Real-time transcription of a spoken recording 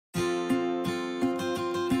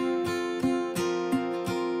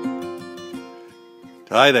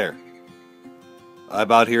Hi there.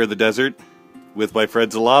 I'm out here in the desert with my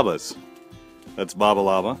friends the Llamas. That's Mama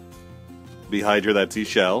Llama. Behind her, that's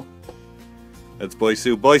Ishel. That's Boy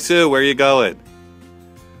Sue. Boy Sue, where you going?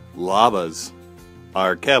 Llamas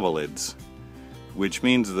are camelids, which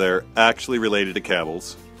means they're actually related to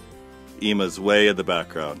camels. Ema's way in the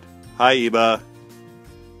background. Hi, Ema.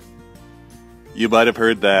 You might have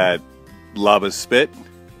heard that llamas spit,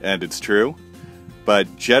 and it's true,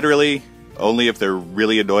 but generally only if they're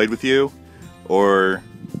really annoyed with you or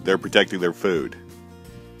they're protecting their food.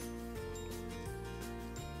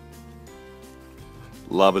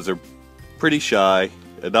 Llamas are pretty shy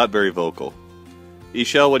and not very vocal.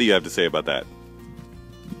 Ishel, what do you have to say about that?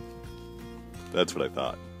 That's what I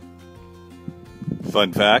thought.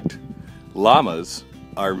 Fun fact, llamas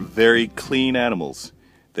are very clean animals.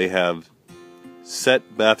 They have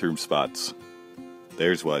set bathroom spots.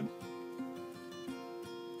 There's one.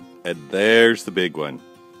 And there's the big one.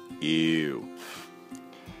 Ew.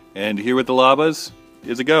 And here with the llamas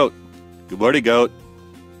is a goat. Good morning, goat.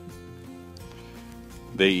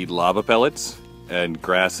 They eat lava pellets and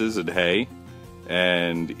grasses and hay.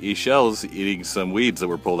 And Ishel's eating some weeds that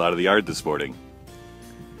were pulled out of the yard this morning.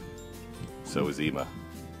 So is Ema.